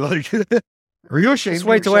away. Like, are you ashamed? Just of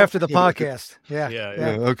wait till yourself? after the podcast. Yeah.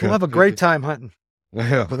 Yeah, Okay. We'll have a great time hunting.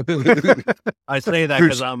 Yeah. I say that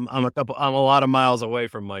because I'm a lot of miles away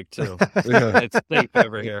from Mike too. Yeah. It's safe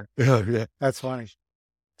over here. Yeah. That's funny.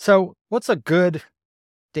 So what's a good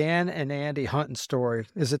Dan and Andy hunting story?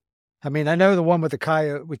 Is it, I mean, I know the one with the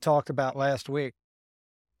coyote we talked about last week,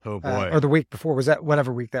 Oh boy. or the week before. Was that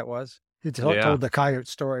whatever week that was? You Yeah. told the coyote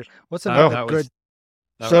story. What's That- another that good?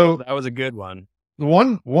 was- So- that was a good one. The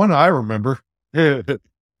one I remember, it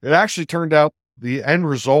actually turned out the end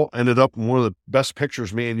result ended up in one of the best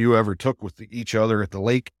pictures me and you ever took with each other at the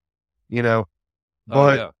lake, you know.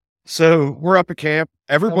 But yeah. so we're up at camp.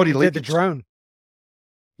 Everybody did leaked the drone.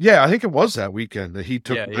 Yeah, I think it was that weekend that he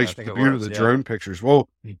took Yeah, I nice think it view of was, the yeah. drone pictures. Well,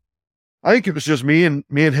 I think it was just me and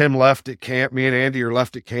him left at camp. Me and Andy are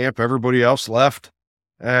left at camp. Everybody else left.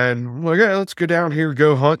 And I'm like, yeah, let's go down here,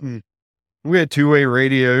 go hunting. We had two-way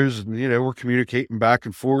radios and, we're communicating back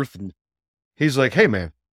and forth. And he's like, hey,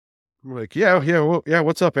 man. I'm like, yeah,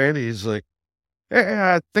 what's up, Andy? He's like, hey,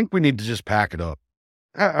 I think we need to just pack it up.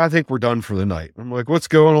 I think we're done for the night. I'm like, what's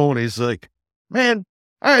going on? He's like, man,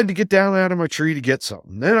 I had to get down out of my tree to get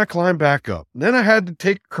something. Then I climbed back up. Then I had to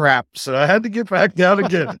take crap, so I had to get back down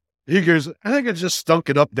again. He goes, I think I just stunk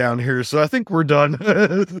it up down here, so I think we're done.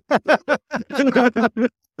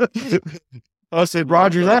 I said,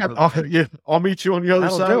 Roger that. I'll meet you on the other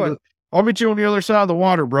That'll side. do Of it. I'll meet you on the other side of the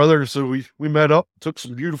water, brother. So we met up, took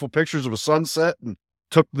some beautiful pictures of a sunset, and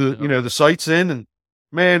took the the sights in. And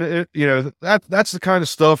man, that's the kind of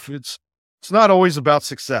stuff. It's not always about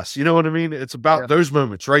success. You know what I mean? It's about those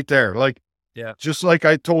moments right there. Like, just like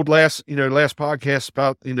I told last podcast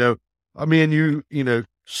about, me and you,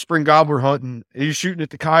 spring gobbler hunting, and you shooting at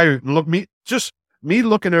the coyote, and me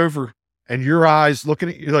looking over and your eyes looking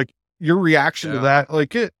at you, like your reaction to that,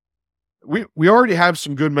 like we already have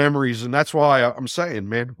some good memories. And that's why I'm saying,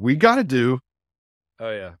 man, we got to do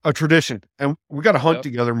a tradition, and we got to hunt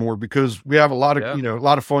together more, because we have a lot of, a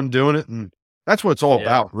lot of fun doing it. And that's what it's all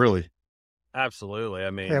about, really. Absolutely.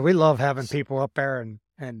 I mean, Yeah, we love having people up there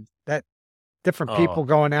and that different people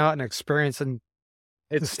going out and experiencing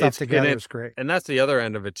the stuff together is great. And that's the other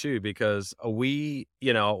end of it too, because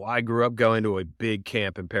I grew up going to a big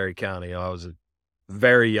camp in Perry County. I was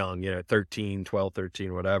very young, 12,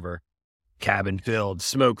 13, whatever. Cabin filled,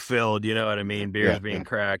 smoke filled, you know what I mean? Beers being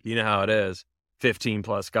cracked. You know how it is. 15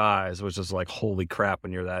 plus guys, which is like, holy crap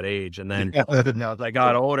when you're that age. And then as I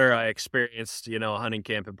got older, I experienced, a hunting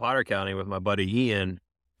camp in Potter County with my buddy Ian.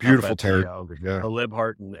 Beautiful territory. A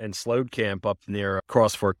Libhart and Slode camp up near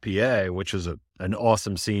Cross Fork, PA, which was an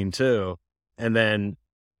awesome scene too. And then,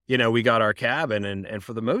 we got our cabin, and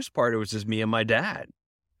for the most part, it was just me and my dad.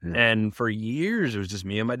 Yeah. And for years, it was just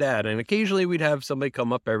me and my dad. And occasionally we'd have somebody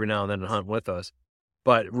come up every now and then and hunt with us,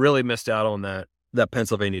 but really missed out on that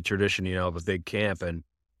Pennsylvania tradition, of a big camp. And,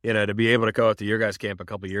 to be able to go up to your guys' camp a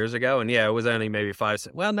couple of years ago, and it was only maybe 5.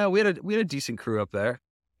 Well, no, we had a decent crew up there.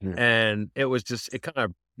 Yeah. And it was just, it kind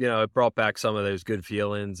of, it brought back some of those good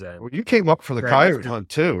feelings. And you came up for the coyote hunt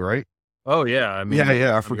too, right? Oh yeah. I mean,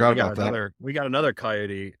 I forgot about that. We got another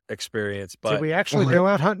coyote experience, but did we actually go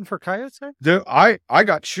out hunting for coyotes there? Dude, I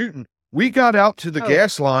got shooting. We got out to the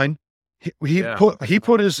gas line. He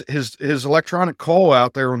put his electronic call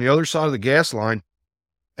out there on the other side of the gas line,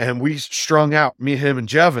 and we strung out, me, him, and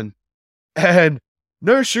Jevin. And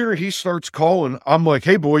no sooner he starts calling, I'm like,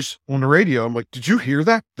 hey boys, on the radio. I'm like, did you hear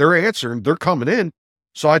that? They're answering. They're coming in.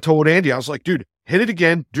 So I told Andy, I was like, dude, hit it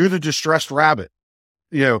again. Do the distressed rabbit.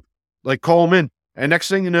 Like call them in. And next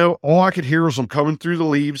thing you know, all I could hear was them coming through the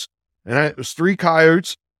leaves. And it was 3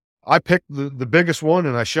 coyotes. I picked the biggest one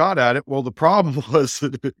and I shot at it. Well, the problem was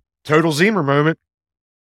total Zemer moment.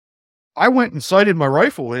 I went and sighted my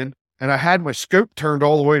rifle in, and I had my scope turned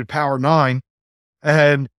all the way to power 9,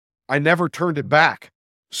 and I never turned it back.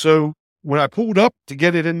 So when I pulled up to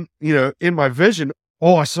get it in, in my vision,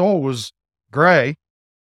 all I saw was gray.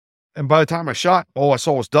 And by the time I shot, all I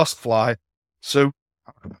saw was dust fly. So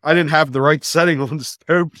I didn't have the right setting on the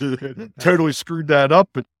scope to totally screwed that up.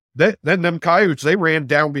 But then them coyotes, they ran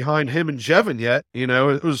down behind him and Jevin yet,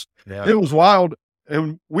 it was wild.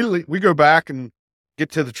 And we go back and get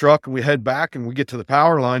to the truck, and we head back, and we get to the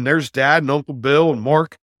power line. There's Dad and Uncle Bill and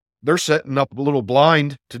Mark. They're setting up a little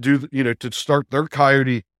blind to do, to start their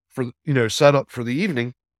coyote for, setup for the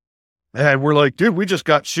evening. And we're like, dude, we just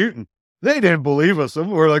got shooting. They didn't believe us.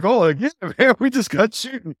 And we're like, oh, yeah, man, we just got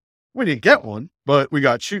shooting. We didn't get one, but we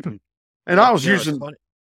got shooting. And I was using.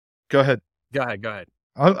 Go ahead. Go ahead.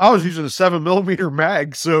 I was using a 7mm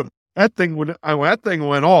mag, so that thing when that thing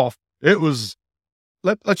went off, it was.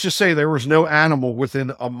 Let's just say there was no animal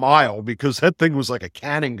within a mile because that thing was like a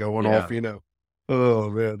cannon going off. You know. Oh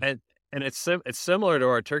man. And it's similar to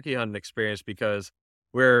our turkey hunting experience because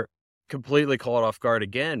we're completely caught off guard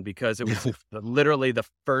again because it was literally the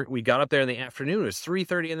first. We got up there in the afternoon. It was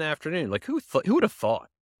 3:30 in the afternoon. Like who would have thought?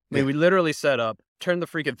 I mean, we literally set up, turned the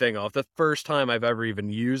freaking thing off. The first time I've ever even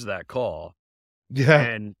used that call. Yeah.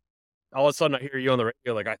 And all of a sudden I hear you on the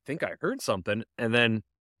radio, like, I think I heard something. And then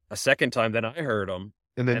a second time, then I heard him.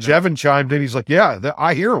 And then Jevin chimed in. He's like, yeah,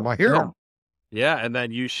 I hear him. I hear him. Yeah. And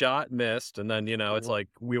then you shot, missed. And then, it's like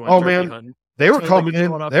we went turkey hunting. They were coming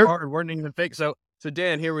in. They weren't even fake. So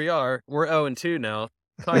Dan, here we are. We're 0-2 now.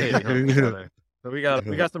 So we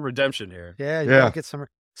got some redemption here. Yeah. You gotta get some.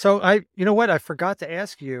 So you know what? I forgot to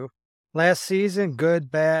ask you last season,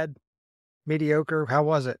 good, bad, mediocre. How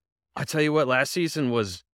was it? I tell you what, last season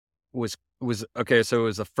was okay. So it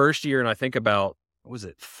was the first year, and I think about, was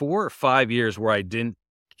it 4 or 5 years where I didn't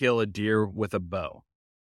kill a deer with a bow.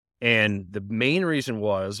 And the main reason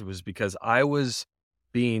was because I was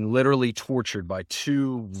being literally tortured by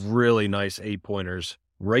 2 really nice 8-pointers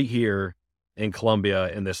right here in Columbia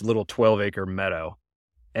in this little 12-acre meadow.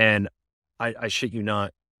 And I shit you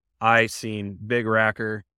not, I seen big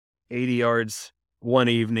racker, 80 yards one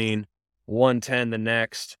evening, 110 the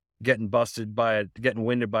next, getting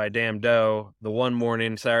winded by a damn doe the one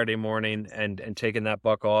morning, Saturday morning, and taking that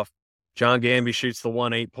buck off. John Gamby shoots the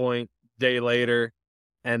 1 8-point day later.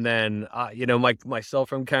 And then, my cell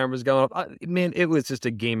phone camera's going off. Man, it was just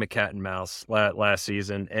a game of cat and mouse last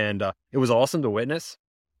season. And it was awesome to witness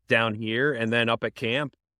down here. And then up at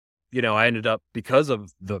camp, I ended up, because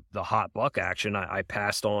of the hot buck action, I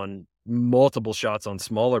passed on multiple shots on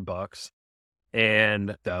smaller bucks.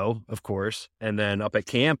 And though, of course, and then up at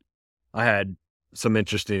camp, I had some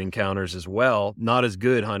interesting encounters as well. Not as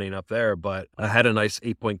good hunting up there, but I had a nice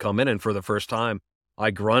 8-point come in. And for the first time,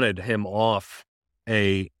 I grunted him off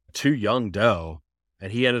a too young doe,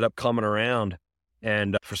 and he ended up coming around.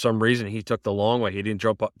 And for some reason, he took the long way. He didn't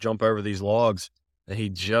jump over these logs, and he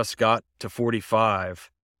just got to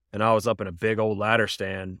 45. And I was up in a big old ladder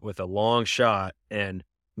stand with a long shot. And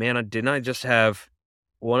man, didn't I just have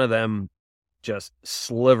one of them just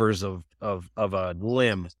slivers of a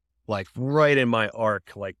limb, like right in my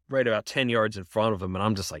arc, like right about 10 yards in front of him. And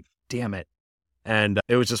I'm just like, damn it. And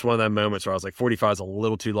it was just one of them moments where I was like, 45 is a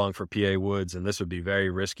little too long for PA woods, and this would be very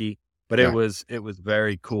risky. But it was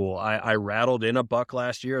very cool. I rattled in a buck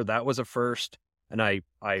last year. That was a first. And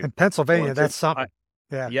in Pennsylvania, that's something.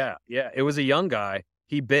 Yeah. It was a young guy.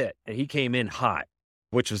 He bit, and he came in hot,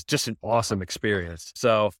 which was just an awesome experience.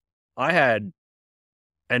 So I had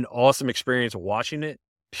an awesome experience watching it.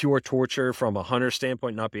 Pure torture from a hunter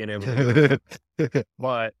standpoint, not being able to.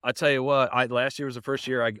 But I tell you what, last year was the first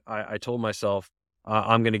year I told myself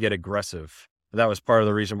I'm going to get aggressive. That was part of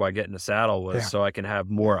the reason why getting the saddle was so I can have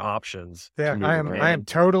more options. Yeah, I am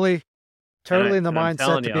totally in the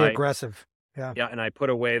mindset to be aggressive. Yeah, and I put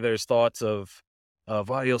away those thoughts of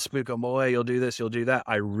well, you'll spook them away, you'll do this, you'll do that.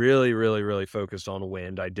 I really, really, really focused on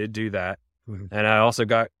wind. I did do that, and I also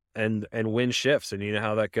got and wind shifts, and you know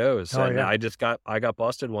how that goes. I got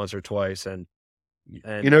busted once or twice, and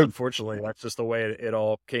unfortunately, that's just the way it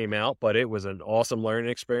all came out. But it was an awesome learning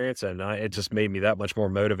experience, and it just made me that much more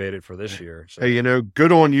motivated for this year. So. Hey,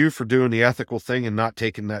 good on you for doing the ethical thing and not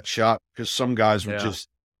taking that shot, because some guys would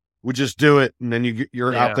just do it, and then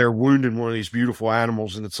you're out there wounding one of these beautiful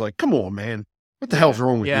animals, and it's like, come on, man. What the hell's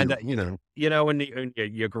wrong with you? And, when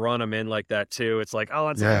you grunt them in like that too, it's like, oh,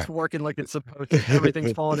 it's working like it's supposed to.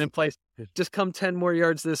 Everything's falling in place. Just come 10 more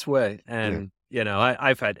yards this way. And,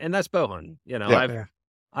 I've had, and that's bow hunting.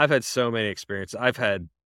 I've had so many experiences. I've had,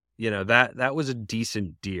 that was a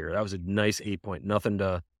decent deer. That was a nice 8-point, nothing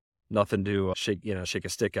to shake a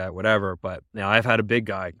stick at, whatever. But I've had a big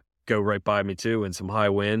guy go right by me too, in some high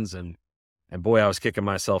winds, and boy, I was kicking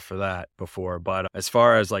myself for that before. But as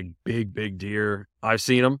far as like big deer, I've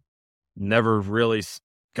seen them. Never really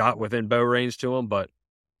got within bow range to them, but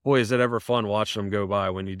boy, is it ever fun watching them go by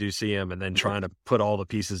when you do see them, and then trying to put all the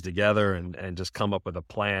pieces together and just come up with a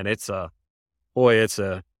plan. It's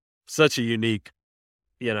such a unique,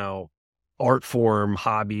 art form,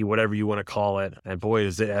 hobby, whatever you want to call it. And boy,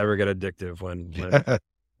 does it ever get addictive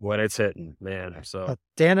when it's hitting, man. So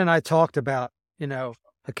Dan and I talked about,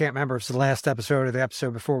 I can't remember if it's the last episode or the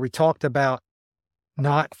episode before, we talked about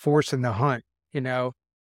not forcing the hunt,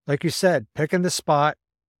 like you said, picking the spot,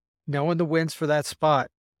 knowing the winds for that spot,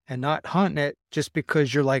 and not hunting it just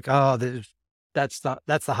because you're like, oh, that's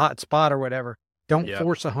the hot spot or whatever. Don't Yeah.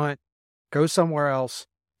 force a hunt. Go somewhere else.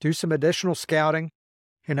 Do some additional scouting,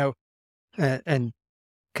 and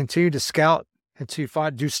continue to scout until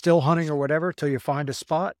you do still hunting or whatever till you find a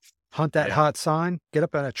spot. Hunt that hot sign. Get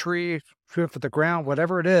up on a tree, shoot for the ground,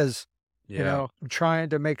 whatever it is. Yeah. I'm trying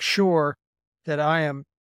to make sure that I am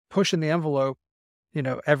pushing the envelope,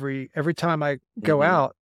 every time I go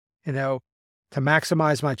out, to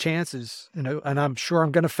maximize my chances, and I'm sure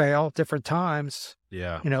I'm going to fail different times.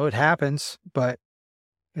 Yeah. It happens, but,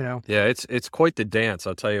 Yeah, it's quite the dance.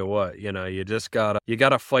 I'll tell you what, you just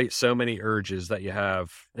gotta fight so many urges that you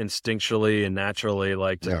have instinctually and naturally,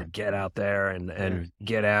 like to get out there and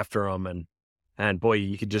get after them. And boy,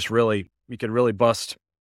 you could really bust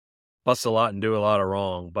a lot and do a lot of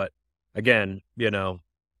wrong. But again,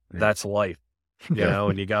 that's life,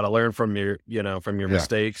 and you got to learn from your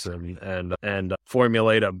mistakes and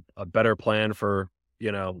formulate a better plan for,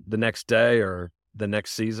 the next day or the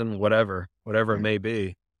next season, whatever it may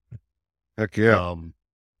be. Heck yeah.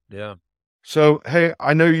 Yeah. So, hey,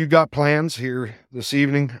 I know you got plans here this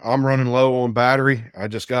evening. I'm running low on battery. I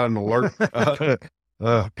just got an alert.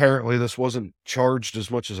 Apparently this wasn't charged as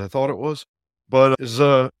much as I thought it was, but is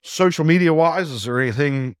social media wise, is there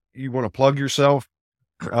anything you want to plug yourself?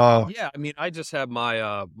 Yeah, I mean, I just have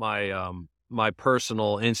my my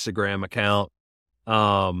personal Instagram account.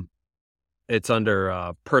 It's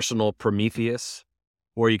under Personal Prometheus,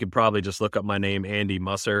 or you could probably just look up my name, Andy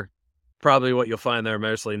Musser. Probably what you'll find there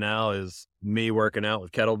mostly now is me working out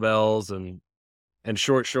with kettlebells and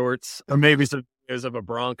short shorts, or maybe some videos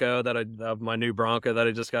of my new Bronco that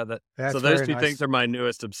I just got. So those two things are my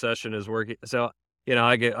newest obsession, is working. So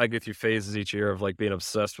I get through phases each year of like being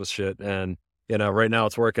obsessed with shit, and right now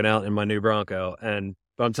it's working out in my new Bronco.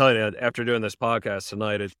 But I'm telling you, after doing this podcast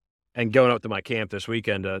tonight and going up to my camp this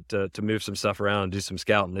weekend to move some stuff around and do some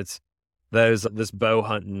scouting, this bow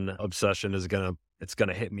hunting obsession is gonna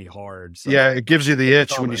hit me hard. So. Yeah, it gives you the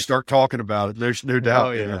itch when you start talking about it. There's no doubt.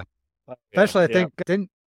 Oh, yeah. Especially, I think,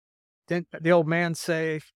 didn't the old man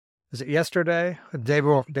say, was it yesterday,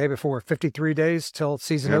 the day before, 53 days till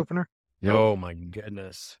season opener? Yep. Oh my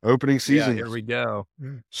goodness. Opening season. Yeah, here we go.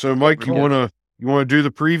 So Mike, you want to do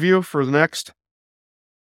the preview for the next?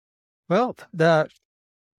 Well, the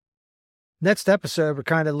next episode, we're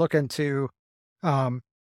kind of looking to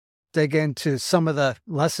dig into some of the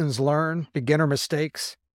lessons learned, beginner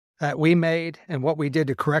mistakes that we made and what we did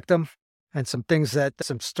to correct them, and some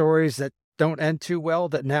stories that don't end too well,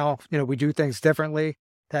 that now, we do things differently,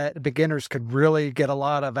 that beginners could really get a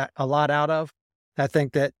lot out of. I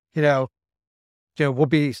think that, we'll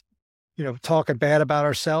be, talking bad about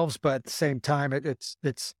ourselves, but at the same time,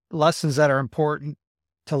 it's lessons that are important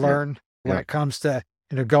to learn when it comes to,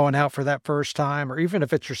 going out for that first time, or even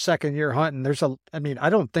if it's your second year hunting. I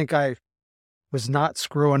don't think I was not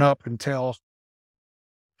screwing up until,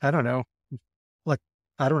 like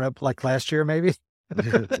last year, maybe.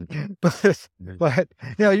 but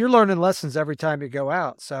you're learning lessons every time you go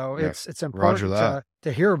out. So it's important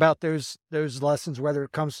to hear about those lessons, whether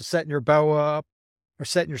it comes to setting your bow up or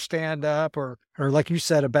setting your stand up, or like you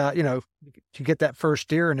said about, you get that first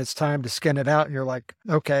deer and it's time to skin it out and you're like,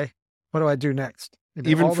 okay, what do I do next?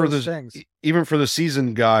 Even for the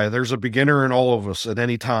seasoned guy, there's a beginner in all of us at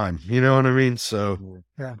any time. You know what I mean? So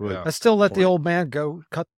I still let the old man go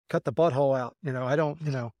cut the butthole out. I don't,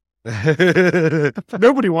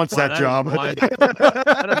 Nobody wants that job.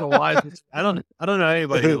 That is a wise. I don't know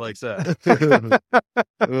anybody who likes that.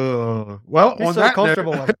 Well, he's so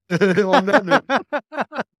comfortable with it. On that note,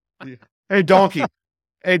 hey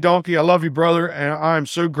Donkey, I love you, brother, and I'm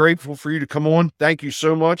so grateful for you to come on. Thank you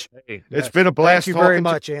so much. Hey, it's been a blast. Thank you very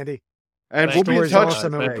much, Andy. And we'll be in touch.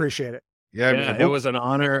 Awesome, and we appreciate it. Yeah, it was an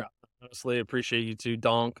honor. Honestly, appreciate you too,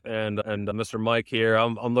 Donk, and Mr. Mike here.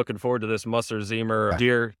 I'm looking forward to this Musser Zemer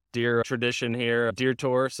deer tradition here, deer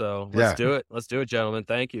tour. So let's do it. Let's do it, gentlemen.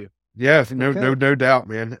 Thank you. Yeah, no doubt,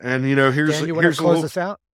 man. And here's close this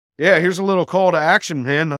out. Yeah, here's a little call to action,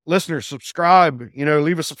 man. Listeners, subscribe.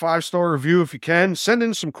 Leave us a 5-star review if you can. Send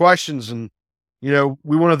in some questions, and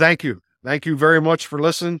we want to thank you. Thank you very much for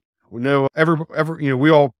listening. We know we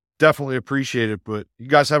all definitely appreciate it. But you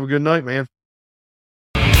guys have a good night, man.